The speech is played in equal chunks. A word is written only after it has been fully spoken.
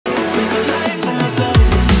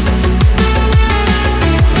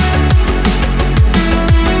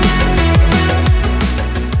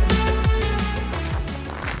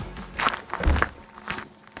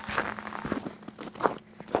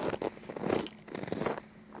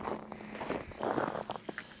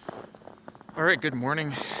All right, good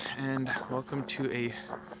morning and welcome to a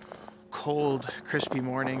cold, crispy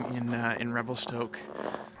morning in Revelstoke.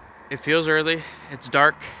 It feels early, it's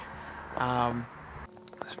dark.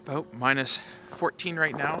 It's about minus 14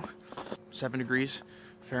 right now, 7 degrees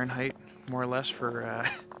Fahrenheit, more or less for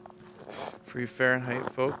you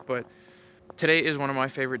Fahrenheit folk. But today is one of my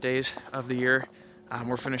favorite days of the year.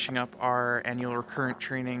 We're finishing up our annual recurrent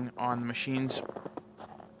training on the machines.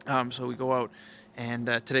 So we go out and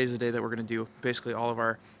today's the day that we're going to do basically all of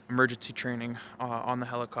our emergency training on the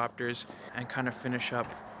helicopters and kind of finish up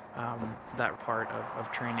that part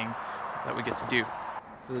of training that we get to do.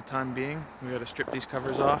 For the time being, we got to strip these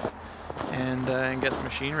covers off and get the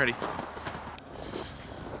machine ready.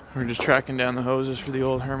 We're just tracking down the hoses for the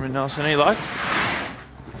old Herman Nelson. Any luck?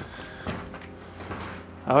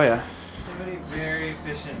 Oh yeah. Somebody very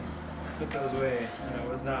efficient put those away, and it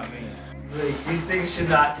was not me. Like, these things should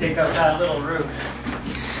not take up that little room.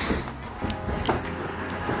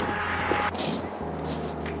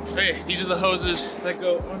 Okay, these are the hoses that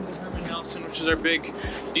go under the Herman Nelson, which is our big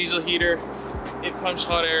diesel heater. It pumps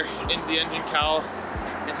hot air into the engine cowl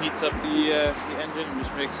and heats up the engine and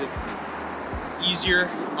just makes it easier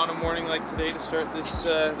on a morning like today to start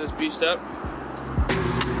this beast up.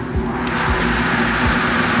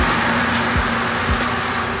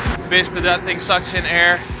 Basically that thing sucks in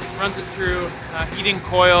air, runs it through a heating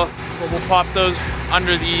coil. We'll pop those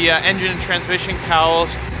under the engine and transmission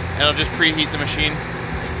cowls and it'll just preheat the machine.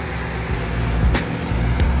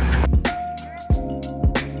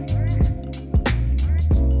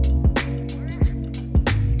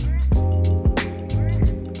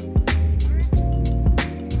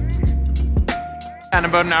 In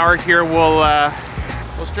about an hour here, we'll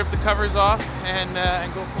strip the covers off and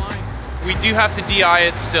go flying. We do have to DI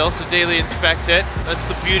it still, so daily inspect it. That's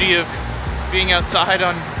the beauty of being outside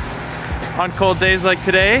on cold days like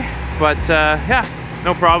today. But yeah,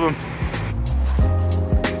 no problem.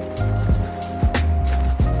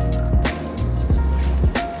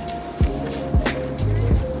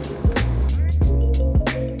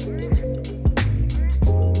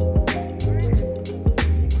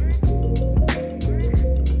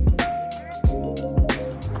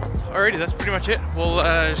 Alrighty, that's pretty much it. We'll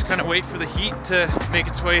just kind of wait for the heat to make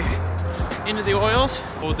its way into the oils.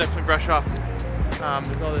 We'll definitely brush off.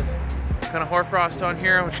 There's all this kind of hoarfrost on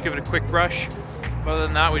here. We'll just give it a quick brush. But other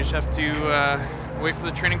than that, we just have to wait for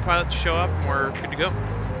the training pilot to show up and we're good to go.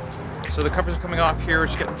 So the covers are coming off here. We're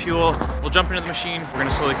just getting fuel. We'll jump into the machine. We're going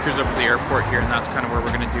to slowly cruise up to the airport here, and that's kind of where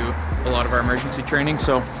we're going to do a lot of our emergency training.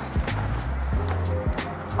 So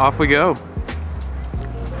off we go.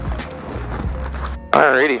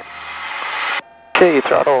 Alrighty. Okay,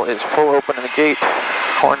 throttle is full open in the gate,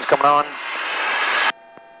 horns coming on.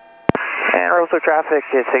 And Revelstoke traffic,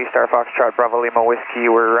 it's AStar Foxtrot Bravo Lima Whiskey.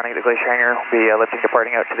 We're running at the Glacier Hangar. We'll be lifting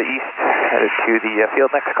departing out to the east, headed to the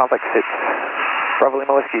field next complex. It's Bravo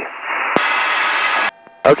Lima Whiskey.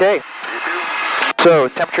 Okay, so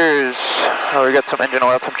temperatures, we got some engine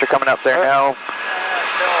oil temperature coming up there now.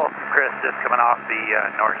 Still, Chris, just coming off the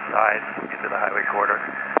north side into the highway corridor.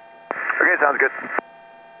 Okay, sounds good.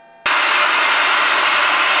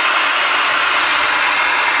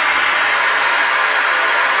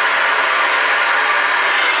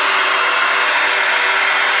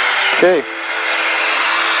 Okay,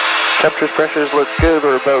 temperatures, pressures look good.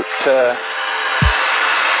 We're about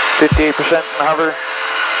 58% in the hover.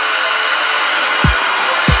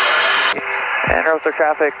 And Revelstoke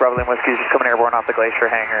traffic, Bravo Lima Whiskey is just coming airborne off the Glacier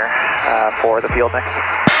Hangar for the field next.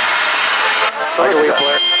 So wait for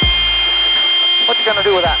it. What you gonna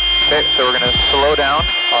do with that? Okay, so we're gonna slow down.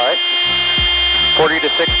 All right. 40 to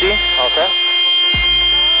 60. Okay.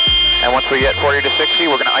 And once we get 40 to 60,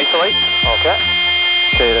 we're gonna isolate. Okay.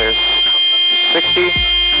 Okay, there's 60,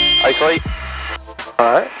 isolate.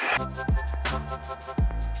 Alright.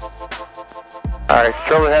 Alright,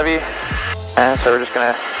 control the heavy. And so we're just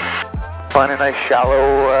gonna find a nice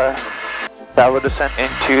shallow descent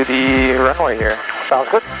into the runway here. Sounds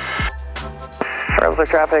good. Revelstoke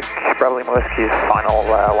traffic, Bravo Lima Whiskey, final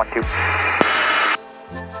 1-2.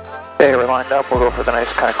 Okay, we're lined up. We'll go for the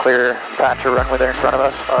nice kind of clear patch of runway there in front of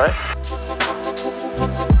us. Alright.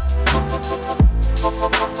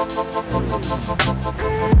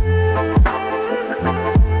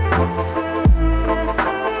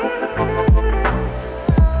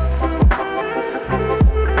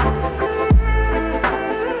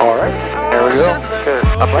 Alright, there we go. Okay,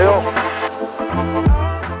 up we go.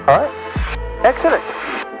 Alright, excellent.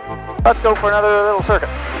 Let's go for another little circuit.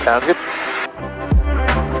 Sounds good.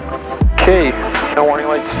 Okay, no warning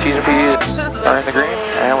lights, T's and P's are in the green,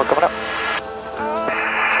 and we're coming up.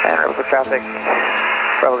 And Revelstoke traffic,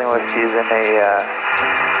 Bravo Lima Whiskey is in a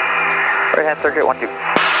right-hand circuit 1-2.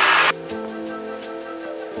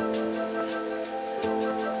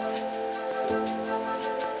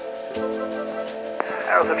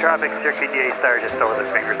 Also traffic circuit AStar just over the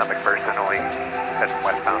fingers on McPherson, only heading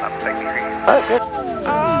westbound up Big Tree. Alright, good.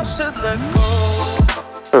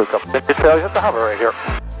 Here we go. Good failure at the hover right here.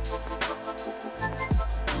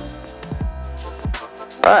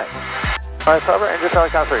 Alright. Alright, hover, engine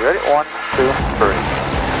failure count 3. Ready? 1, 2, 3.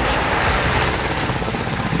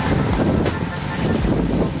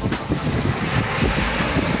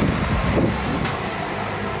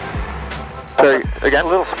 So again, a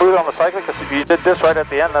little smooth on the cycling because you did this right at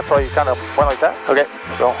the end. That's why you kind of went like that. Okay,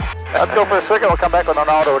 so let's go for a second. We'll come back with an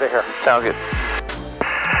auto to here. Sounds good.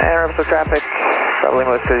 And Revelstoke traffic. Bravo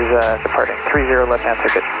Lima Whiskey is departing 30 left-hand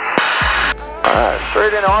circuit. Alright,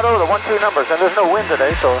 straight in auto, the 1-2 numbers, and there's no wind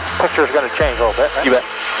today, so the picture's going to change a little bit. Right? You bet.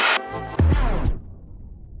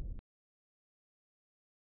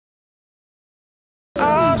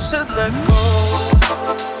 I said let go.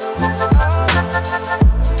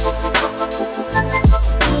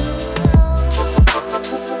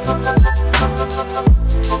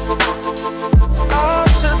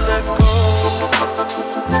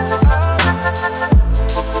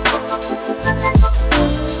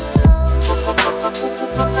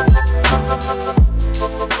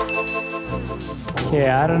 Okay,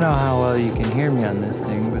 I don't know how well you can hear me on this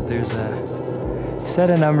thing, but there's a set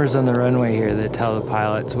of numbers on the runway here that tell the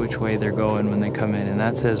pilots which way they're going when they come in, and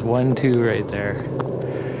that says 1-2 right there.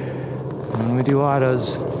 And when we do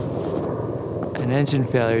autos and engine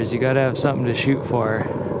failures, you gotta have something to shoot for,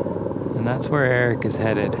 and that's where Eric is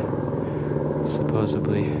headed,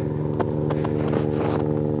 supposedly.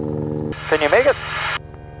 Can you make it?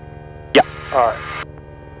 Yeah. Alright.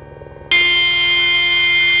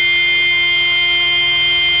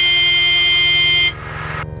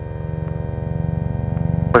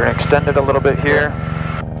 We're going to extend it a little bit here.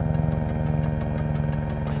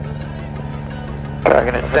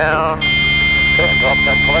 Dragging it down. Okay, drop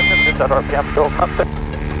that collective, get that RPM built up there.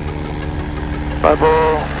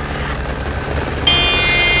 Bubble.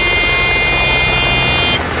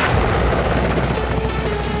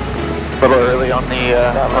 A little early on the,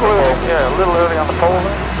 a little early on the pole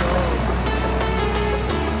there.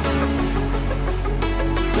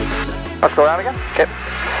 Let's go around again. Okay.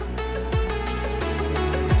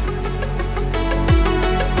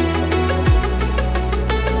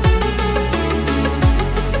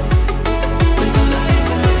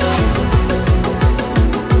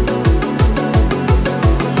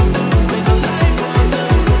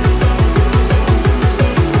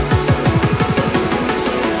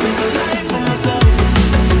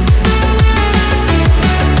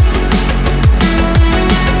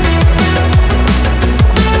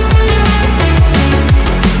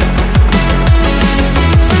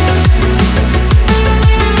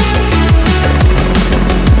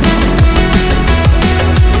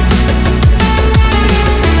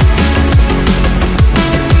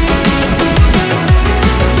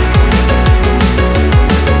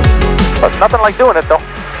 Nothing like doing it though.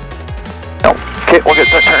 No. Okay, we'll get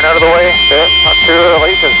that turn out of the way. Yeah, not too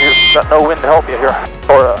early because you've got no wind to help you here.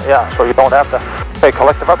 Or yeah, so you don't have to. Hey,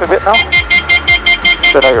 collective up a bit now.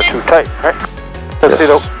 So now you're too tight, right? Let's see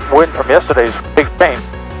the wind from yesterday's big pain.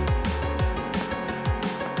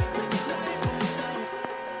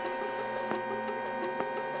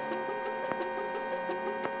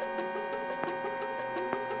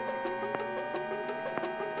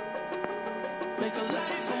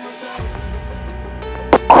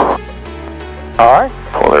 Alright.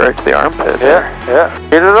 Pull it right to the armpit. Yeah, yeah.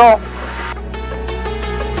 Get it all.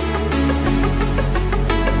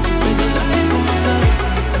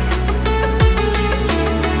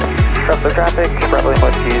 Stop the traffic. Bravo Lima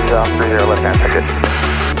Whiskey is 30 left-hand circuit.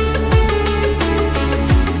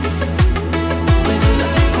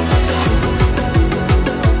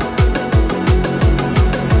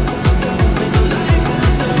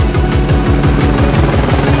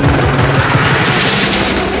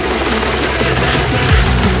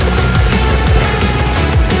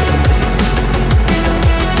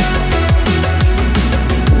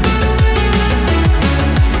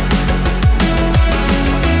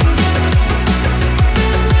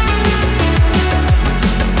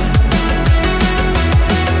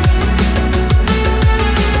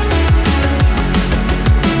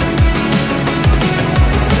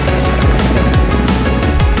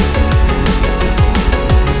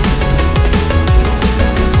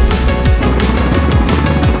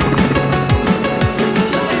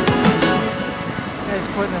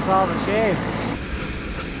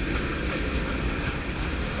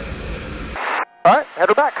 Alright, head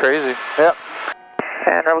her back. Crazy. Yep.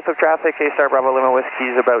 And Revelstoke traffic, AStar Bravo Lima Whiskey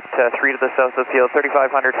is about 3 to the south of the field,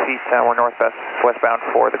 3,500 feet, we're northwest, westbound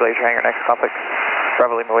for the Glacier Hangar next complex.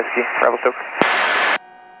 Bravo Lima Whiskey, Revelstoke.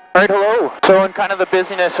 Alright, hello. So in kind of the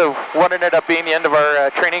busyness of what ended up being the end of our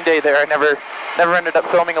training day there, I never ended up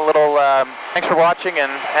filming a little thanks for watching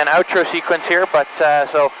and an outro sequence here, but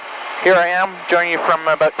so here I am joining you from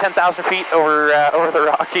about 10,000 feet over the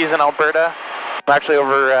Rockies in Alberta. I'm actually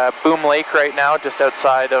over Boom Lake right now, just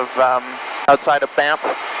outside of Banff.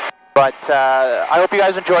 But I hope you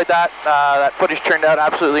guys enjoyed that. That footage turned out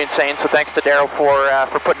absolutely insane, so thanks to Darrell for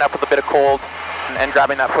putting up with a bit of cold and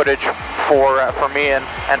grabbing that footage for me and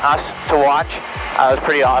us to watch. It was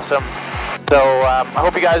pretty awesome. So I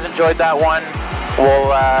hope you guys enjoyed that one. We'll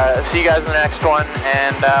see you guys in the next one,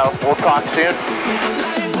 and we'll talk soon.